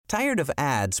Tired of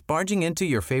ads barging into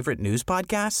your favorite news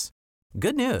podcasts?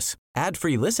 Good news.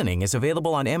 Ad-free listening is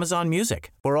available on Amazon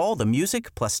Music for all the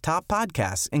music plus top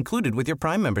podcasts included with your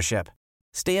Prime membership.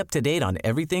 Stay up to date on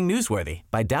everything newsworthy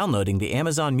by downloading the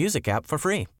Amazon Music app for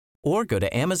free or go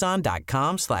to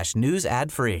amazon.com/news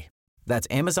ad free. That's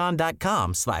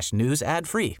amazon.com/news ad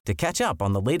free to catch up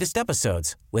on the latest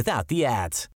episodes without the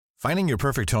ads. Finding your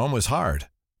perfect home was hard,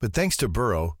 but thanks to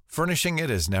Burrow, furnishing it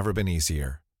has never been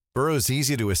easier. Burrow's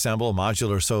easy-to-assemble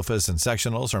modular sofas and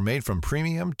sectionals are made from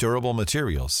premium, durable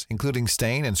materials, including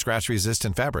stain and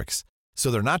scratch-resistant fabrics.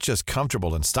 So they're not just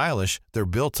comfortable and stylish, they're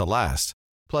built to last.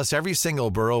 Plus, every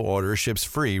single Burrow order ships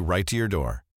free right to your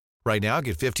door. Right now,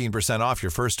 get 15% off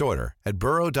your first order at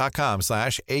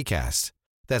burrow.com/ACAST.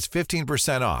 That's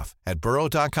 15% off at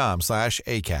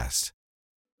burrow.com/ACAST.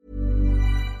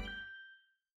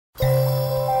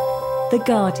 The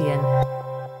Guardian.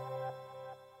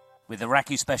 With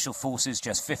Iraqi special forces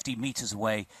just 50 metres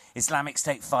away, Islamic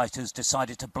State fighters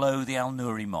decided to blow the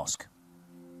Al-Nouri Mosque,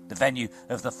 the venue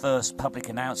of the first public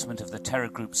announcement of the terror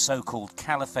group's so-called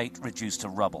caliphate reduced to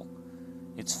rubble,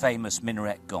 its famous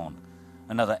minaret gone,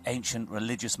 another ancient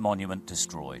religious monument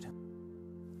destroyed.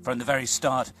 From the very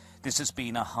start, this has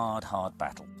been a hard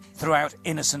battle. Throughout,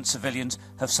 innocent civilians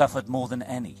have suffered more than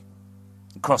any.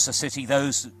 Across the city,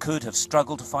 those that could have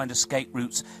struggled to find escape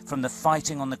routes from the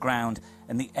fighting on the ground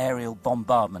and the aerial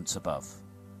bombardments above.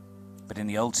 But in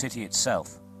the old city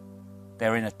itself,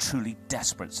 they're in a truly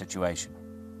desperate situation.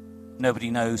 Nobody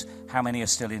knows how many are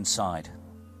still inside,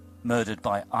 murdered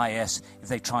by IS if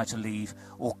they try to leave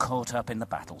or caught up in the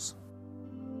battles.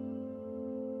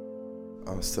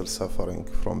 I'm still suffering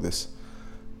from this.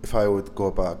 If I would go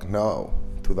back now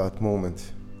to that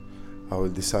moment, I will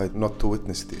decide not to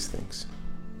witness these things.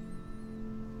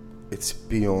 It's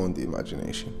beyond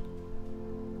imagination.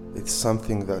 It's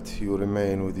something that you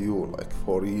remain with you like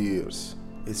for years.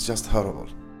 It's just horrible.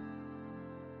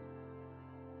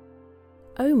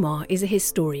 Omar is a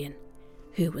historian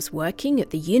who was working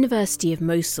at the University of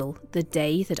Mosul the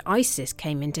day that ISIS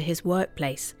came into his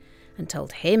workplace and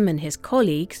told him and his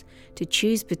colleagues to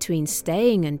choose between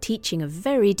staying and teaching a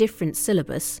very different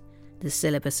syllabus, the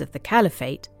syllabus of the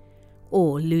Caliphate,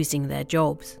 or losing their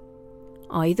jobs.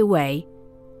 Either way,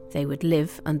 they would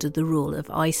live under the rule of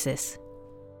ISIS.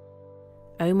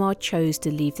 Omar chose to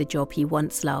leave the job he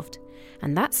once loved,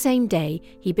 and that same day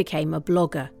he became a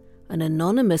blogger, an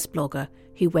anonymous blogger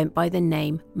who went by the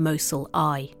name Mosul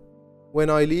Eye. When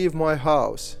I leave my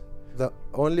house, the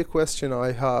only question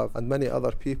I have, and many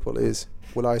other people, is,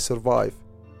 will I survive?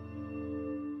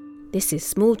 This is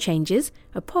Small Changes,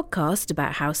 a podcast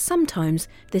about how sometimes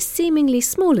the seemingly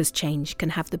smallest change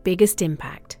can have the biggest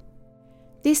impact.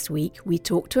 This week we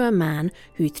talked to a man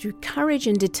who, through courage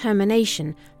and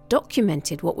determination,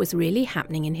 documented what was really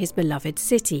happening in his beloved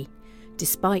city,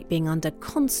 despite being under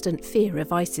constant fear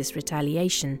of ISIS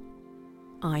retaliation.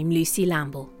 I'm Lucy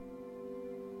Lamble.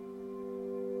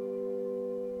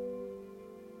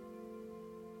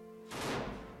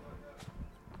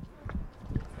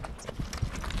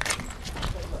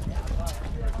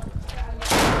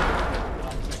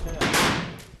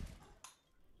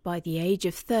 By the age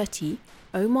of 30,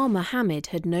 Omar Mohammed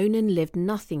had known and lived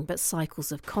nothing but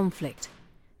cycles of conflict.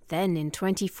 Then in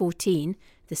 2014,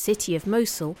 the city of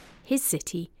Mosul, his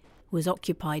city, was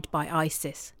occupied by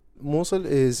ISIS. Mosul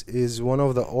is one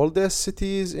of the oldest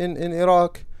cities in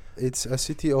Iraq. It's a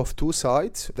city of two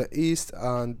sides, the east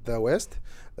and the west.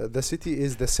 The city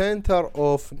is the center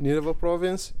of Nineveh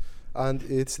province, and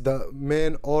it's the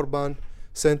main urban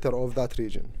center of that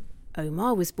region.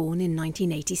 Omar was born in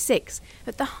 1986,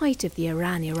 at the height of the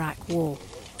Iran-Iraq war.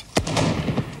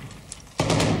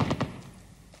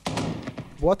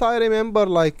 What I remember,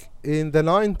 like in the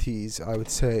 90s, I would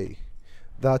say,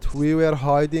 that we were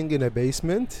hiding in a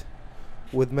basement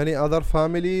with many other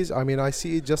families. I mean, I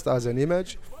see it just as an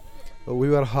image. We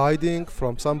were hiding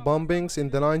from some bombings in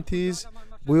the 90s.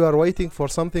 We were waiting for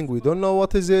something, we don't know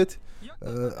what is it.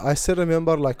 I still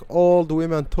remember like old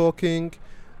women talking.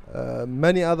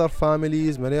 Many other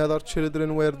families, many other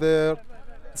children were there.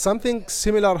 Something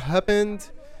similar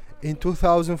happened in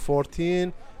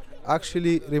 2014,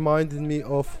 actually reminded me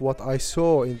of what I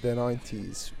saw in the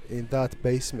 90s in that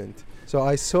basement. So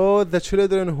I saw the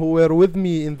children who were with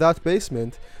me in that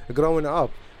basement growing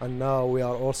up, and now we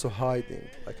are also hiding,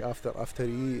 like after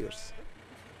years.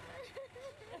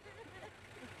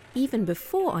 Even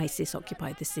before ISIS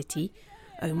occupied the city,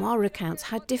 Omar recounts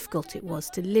how difficult it was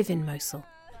to live in Mosul.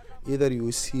 Either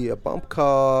you see a bomb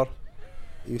car,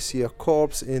 you see a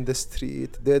corpse in the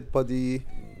street, dead body,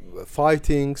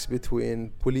 fightings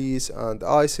between police and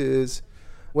ISIS.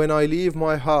 When I leave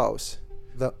my house,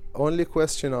 The only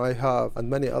question I have, and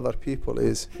many other people,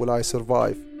 is, will I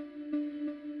survive?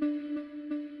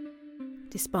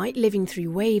 Despite living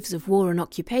through waves of war and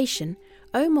occupation,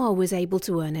 Omar was able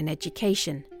to earn an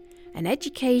education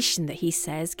that he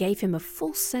says gave him a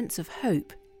false sense of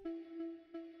hope.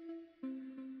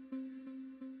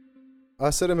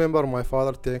 I still remember my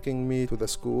father taking me to the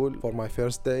school for my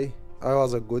first day. I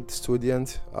was a good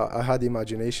student. I had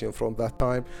imagination from that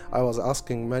time. I was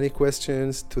asking many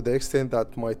questions to the extent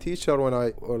that my teacher,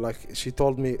 she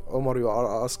told me, Omar, you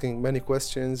are asking many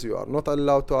questions. You are not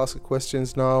allowed to ask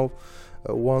questions now.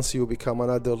 Once you become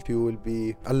an adult, you will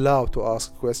be allowed to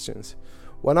ask questions.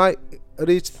 When I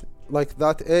reached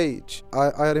that age,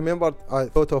 I remembered, I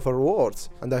thought of her words,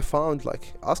 and I found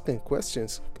asking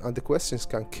questions, and the questions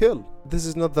can kill. This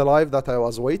is not the life that I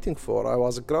was waiting for. I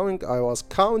was growing, I was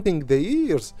counting the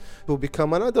years to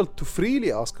become an adult, to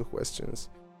freely ask questions.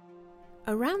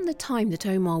 Around the time that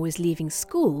Omar was leaving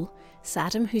school,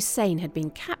 Saddam Hussein had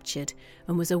been captured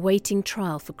and was awaiting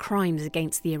trial for crimes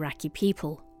against the Iraqi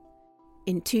people.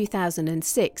 In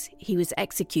 2006, he was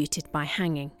executed by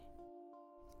hanging.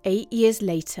 8 years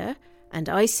later, and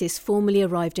ISIS formally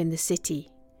arrived in the city,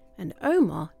 and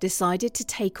Omar decided to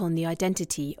take on the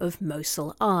identity of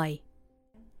Mosul I.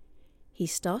 He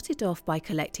started off by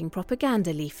collecting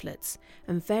propaganda leaflets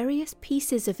and various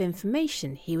pieces of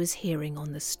information he was hearing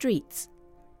on the streets,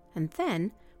 and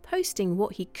then posting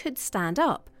what he could stand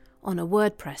up on a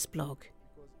WordPress blog.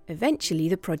 Eventually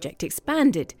the project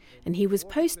expanded, and he was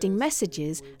posting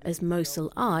messages as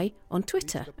Mosul I on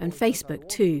Twitter and Facebook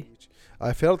too.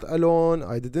 I felt alone.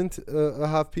 I didn't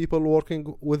have people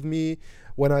working with me.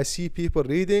 When I see people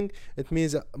reading, it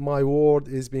means my word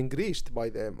is being reached by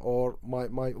them, or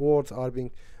my words are being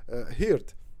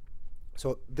heard.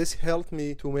 So this helped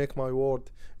me to make my word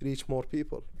reach more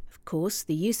people. Of course,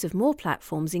 the use of more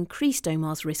platforms increased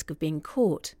Omar's risk of being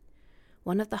caught.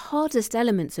 One of the hardest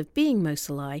elements of being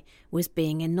Mosul I was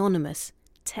being anonymous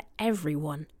to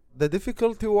everyone. The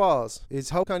difficulty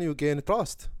is how can you gain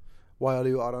trust while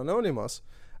you are anonymous?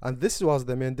 And this was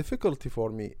the main difficulty for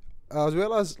me, as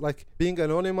well as being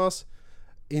anonymous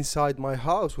inside my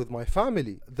house with my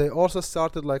family. They also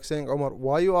started saying, Omar,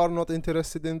 why you are not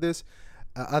interested in this?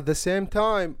 At the same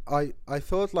time, I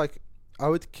thought I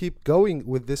would keep going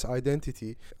with this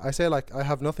identity. I say I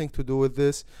have nothing to do with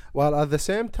this, while at the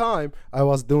same time I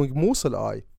was doing Mosul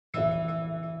I.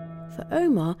 For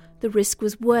Omar, the risk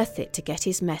was worth it to get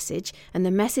his message and the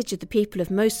message of the people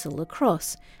of Mosul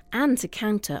across, and to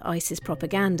counter ISIS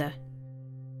propaganda.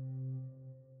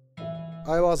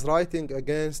 I was writing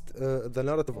against the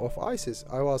narrative of ISIS.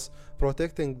 I was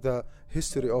protecting the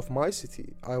history of my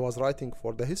city. I was writing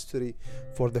for the history,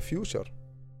 for the future.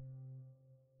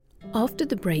 After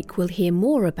the break, we'll hear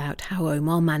more about how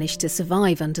Omar managed to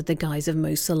survive under the guise of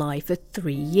Mosul I for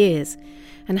 3 years,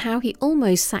 and how he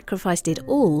almost sacrificed it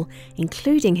all,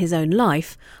 including his own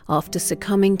life, after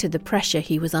succumbing to the pressure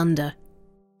he was under.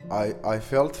 I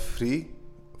felt free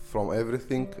from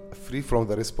everything, free from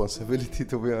the responsibility,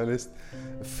 to be honest,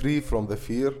 free from the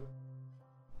fear.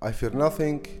 I fear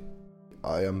nothing.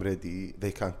 I am ready.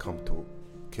 They can come to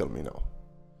kill me now.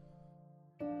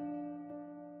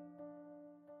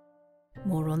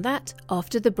 More on that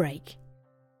after the break.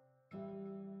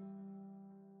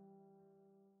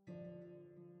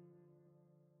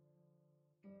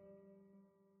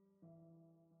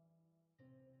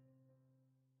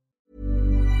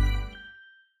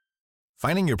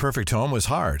 Finding your perfect home was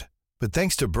hard, but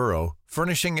thanks to Burrow,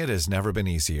 furnishing it has never been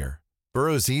easier.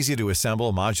 Burrow's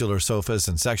easy-to-assemble modular sofas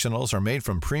and sectionals are made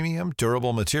from premium,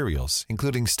 durable materials,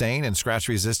 including stain and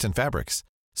scratch-resistant fabrics.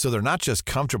 So they're not just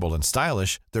comfortable and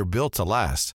stylish, they're built to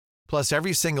last. Plus,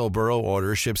 every single Burrow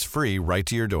order ships free right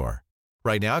to your door.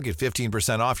 Right now, get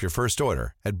 15% off your first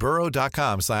order at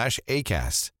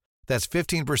burrow.com/ACAST. That's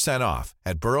 15% off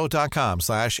at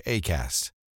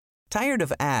burrow.com/ACAST. Tired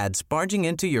of ads barging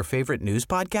into your favorite news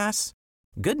podcasts?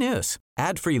 Good news.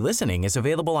 Ad-free listening is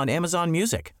available on Amazon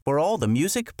Music for all the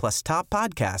music plus top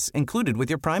podcasts included with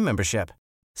your Prime membership.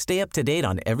 Stay up to date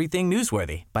on everything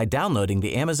newsworthy by downloading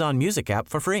the Amazon Music app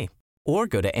for free or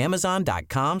go to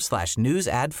amazon.com/news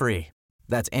ad free.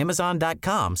 That's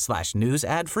amazon.com/news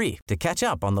ad free to catch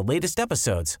up on the latest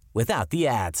episodes without the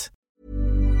ads.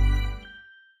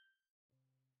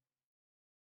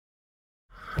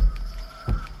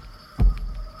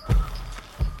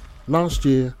 Last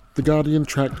year, The Guardian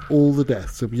tracked all the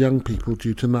deaths of young people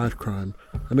due to knife crime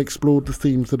and explored the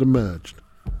themes that emerged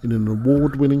in an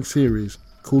award-winning series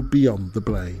called Beyond the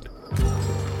Blade.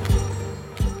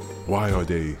 Why are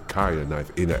they carrying a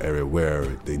knife in an area where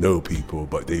they know people,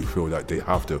 but they feel like they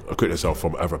have to acquit themselves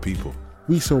from other people?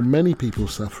 We saw many people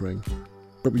suffering,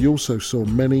 but we also saw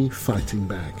many fighting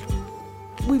back.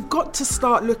 We've got to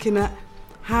start looking at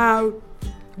how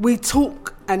we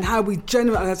talk and how we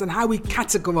generalise and how we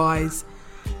categorise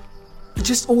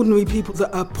just ordinary people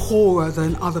that are poorer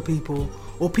than other people,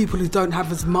 or people who don't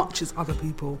have as much as other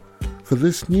people. For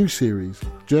this new series,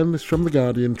 journalists from The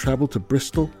Guardian travelled to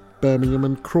Bristol, Birmingham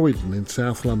and Croydon in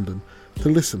South London to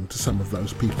listen to some of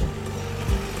those people.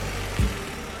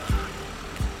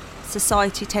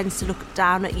 Society tends to look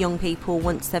down at young people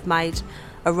once they've made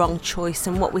a wrong choice,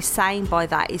 and what we're saying by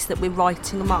that is that we're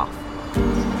writing them off.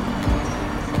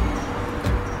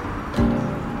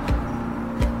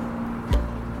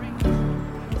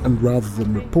 And rather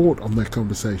than report on their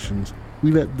conversations,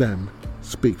 we let them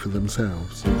speak for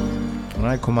themselves. When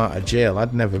I come out of jail,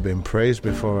 I'd never been praised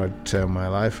before I'd turned my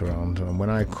life around. And when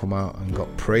I come out and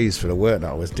got praised for the work that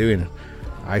I was doing,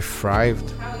 I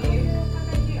thrived.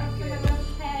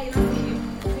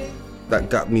 That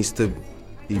gap needs to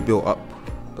be built up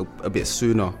a bit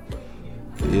sooner,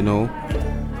 you know,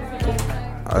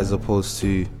 as opposed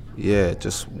to,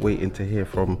 just waiting to hear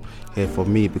from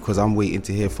me, because I'm waiting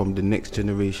to hear from the next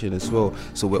generation as well.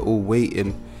 So we're all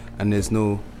waiting and there's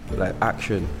no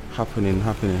action happening.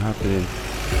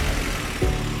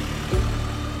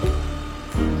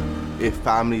 If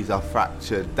families are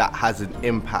fractured, that has an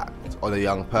impact on a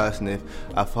young person. If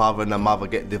a father and a mother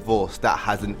get divorced, that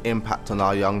has an impact on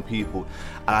our young people.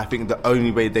 And I think the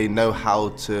only way they know how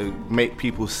to make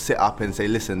people sit up and say,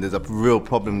 listen, there's a real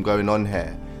problem going on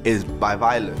here, is by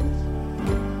violence.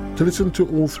 To listen to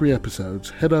all 3 episodes,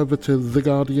 head over to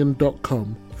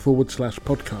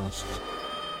theguardian.com/podcasts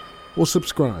or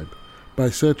subscribe by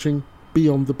searching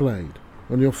Beyond the Blade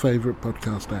on your favourite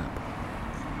podcast app.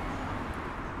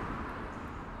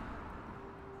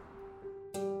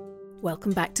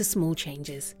 Welcome back to Small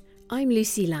Changes. I'm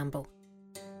Lucy Lamble.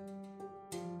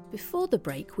 Before the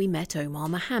break, we met Omar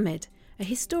Mohammed, a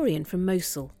historian from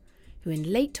Mosul, who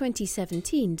in late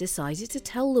 2017 decided to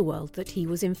tell the world that he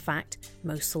was in fact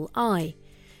Mosul I,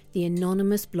 the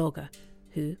anonymous blogger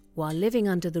who, while living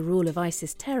under the rule of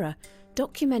ISIS terror,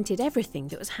 documented everything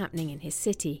that was happening in his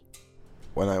city.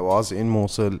 When I was in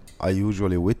Mosul, I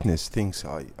usually witness things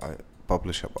I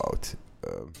publish about.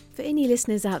 For any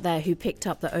listeners out there who picked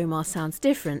up that Omar sounds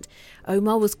different,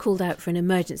 Omar was called out for an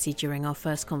emergency during our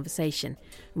first conversation,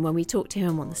 and when we talked to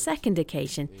him on the second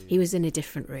occasion, he was in a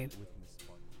different room.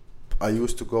 I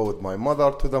used to go with my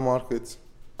mother to the markets,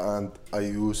 and I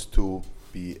used to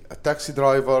be a taxi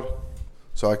driver,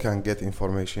 so I can get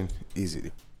information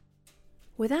easily.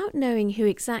 Without knowing who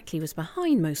exactly was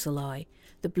behind Mosul I,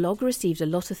 the blog received a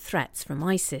lot of threats from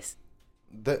ISIS.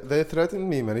 They threatened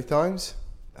me many times.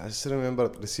 I just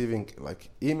remember receiving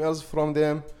emails from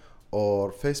them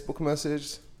or Facebook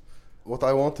messages. What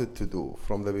I wanted to do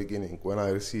from the beginning when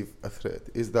I receive a threat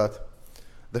is that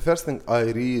the first thing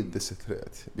I read this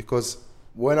threat, because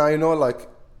when I know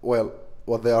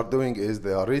what they are doing is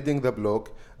they are reading the blog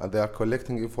and they are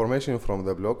collecting information from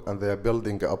the blog and they are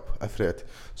building up a threat.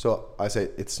 So I say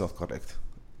it's not correct.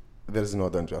 There is no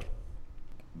danger.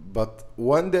 But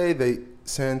one day they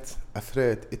sent a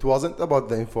threat. It wasn't about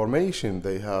the information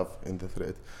they have in the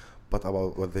threat, but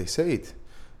about what they said.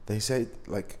 They said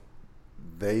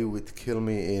they would kill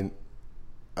me in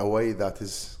a way that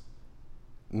is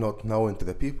not known to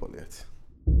the people yet.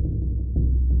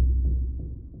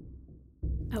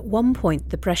 At one point,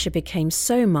 the pressure became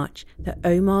so much that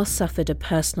Omar suffered a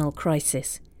personal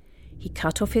crisis. He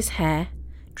cut off his hair,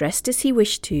 dressed as he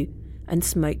wished to, and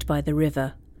smoked by the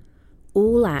river.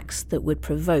 All acts that would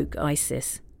provoke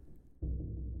ISIS.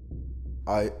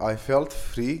 I felt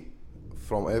free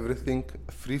from everything,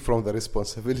 free from the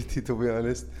responsibility, to be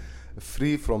honest,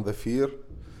 free from the fear.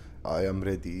 I am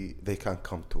ready. They can't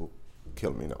come to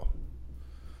kill me now.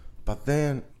 But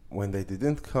then, when they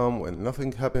didn't come, when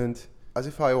nothing happened, as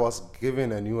if I was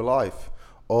given a new life,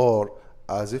 or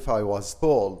as if I was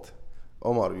told,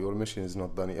 Omar, your mission is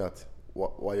not done yet.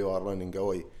 Why you are running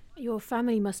away? Your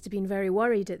family must have been very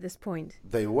worried at this point.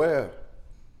 They were,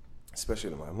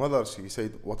 especially my mother. She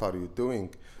said, what are you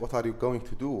doing? What are you going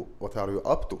to do? What are you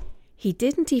up to? He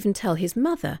didn't even tell his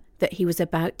mother that he was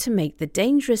about to make the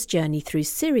dangerous journey through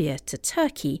Syria to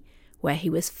Turkey, where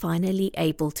he was finally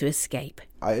able to escape.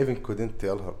 I even couldn't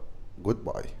tell her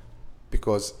goodbye,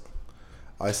 because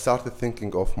I started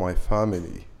thinking of my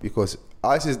family, because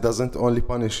ISIS doesn't only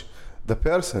punish the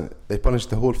person, they punish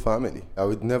the whole family. I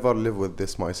would never live with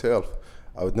this myself.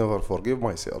 I would never forgive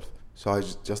myself. So I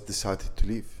just decided to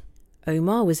leave.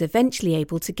 Omar was eventually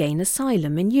able to gain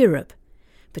asylum in Europe,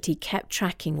 but he kept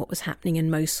tracking what was happening in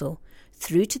Mosul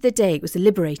through to the day it was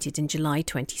liberated in July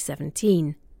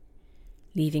 2017.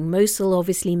 leaving Mosul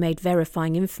obviously made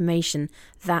verifying information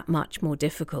that much more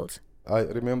difficult. I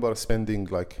remember spending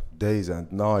like days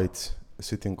and nights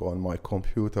sitting on my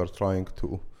computer trying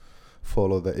to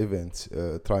follow the events,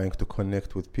 trying to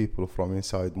connect with people from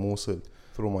inside Mosul,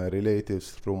 through my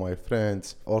relatives, through my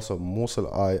friends. Also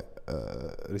Mosul Eye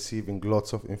receiving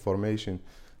lots of information,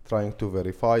 trying to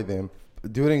verify them.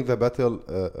 During the battle,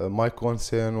 my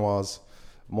concern was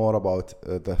more about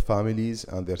the families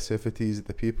and their safeties,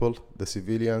 the people, the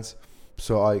civilians.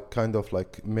 So I kind of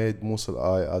like made Mosul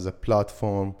Eye as a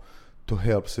platform to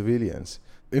help civilians.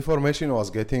 Information was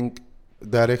getting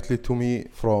directly to me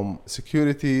from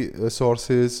security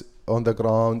sources on the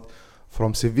ground,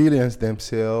 from civilians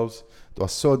themselves. It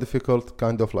was so difficult,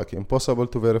 kind of like impossible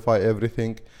to verify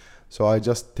everything. So I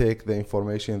just take the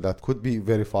information that could be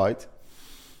verified,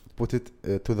 put it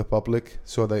to the public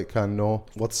so they can know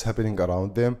what's happening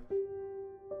around them.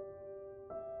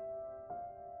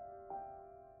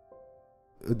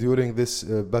 During this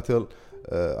battle,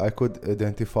 I could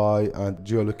identify and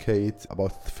geolocate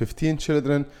about 15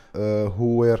 children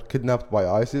who were kidnapped by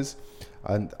ISIS,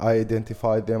 and I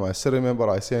identified them. I still remember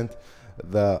I sent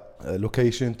the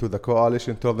location to the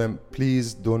coalition, told them,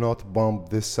 please do not bomb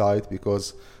this site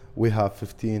because we have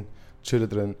 15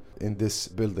 children in this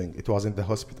building. It was in the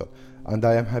hospital. And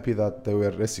I am happy that they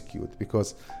were rescued,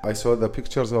 because I saw the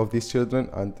pictures of these children,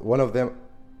 and one of them,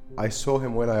 I saw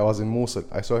him when I was in Mosul.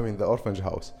 I saw him in the orphanage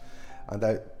house, and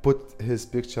I put his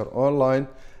picture online,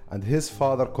 and his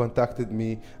father contacted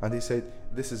me and he said,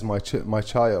 this is my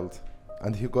child,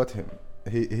 and he got him.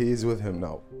 He is with him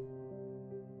now.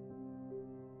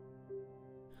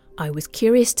 I was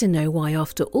curious to know why,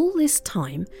 after all this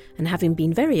time, and having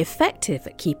been very effective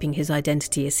at keeping his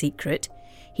identity a secret,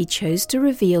 he chose to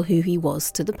reveal who he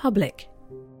was to the public.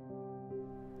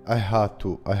 I had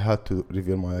to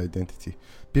reveal my identity.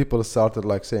 People started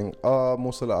like saying,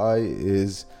 Mosul Eye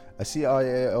is a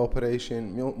CIA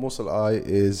operation, Mosul Eye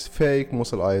is fake,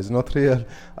 Mosul Eye is not real.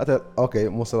 I thought, okay,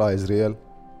 Mosul Eye is real.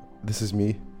 This is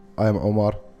me. I am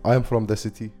Omar. I am from the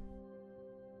city.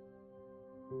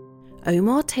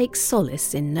 Omar takes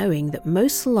solace in knowing that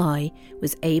Mosul Eye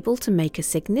was able to make a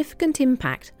significant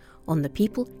impact on the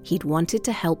people he'd wanted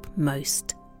to help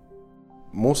most.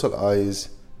 Mosul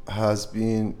Eyes has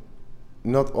been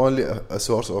not only a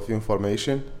source of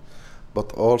information,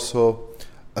 but also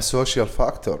a social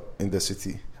factor in the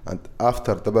city. And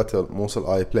after the battle, Mosul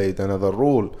Eye played another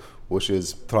role, which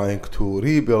is trying to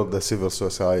rebuild the civil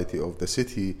society of the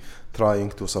city,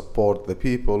 trying to support the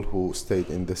people who stayed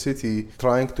in the city,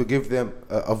 trying to give them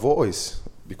a voice,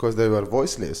 because they were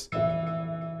voiceless.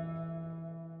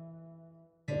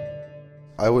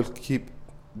 I will keep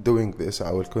doing this.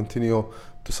 I will continue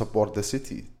to support the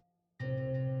city.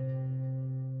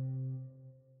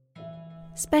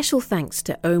 Special thanks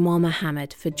to Omar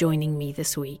Mohammed for joining me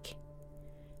this week.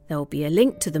 There will be a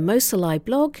link to the Mosul Eye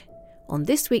blog on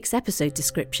this week's episode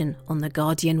description on the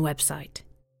Guardian website.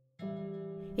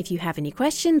 If you have any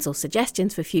questions or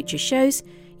suggestions for future shows,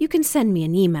 you can send me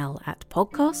an email at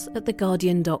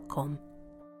podcasts@theguardian.com.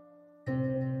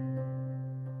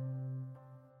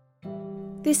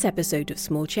 This episode of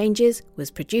Small Changes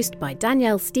was produced by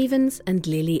Danielle Stevens and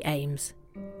Lily Ames.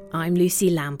 I'm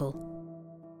Lucy Lamble.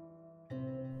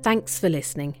 Thanks for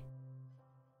listening.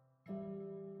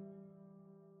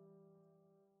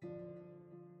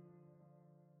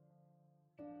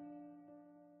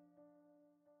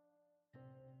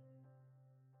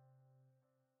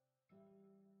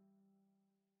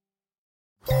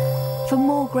 For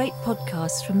more great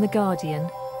podcasts from The Guardian,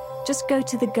 just go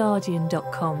to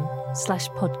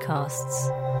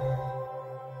theguardian.com/podcasts.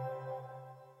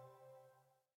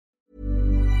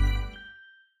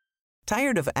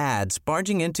 Tired of ads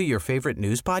barging into your favorite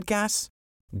news podcasts?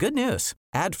 Good news.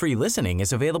 Ad-free listening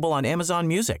is available on Amazon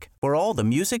Music for all the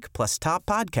music plus top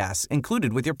podcasts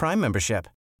included with your Prime membership.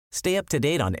 Stay up to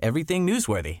date on everything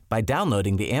newsworthy by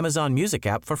downloading the Amazon Music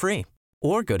app for free.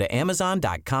 Or go to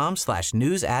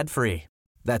amazon.com/news ad free.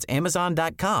 That's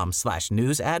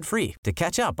amazon.com/news ad free to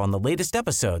catch up on the latest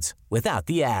episodes without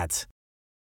the ads.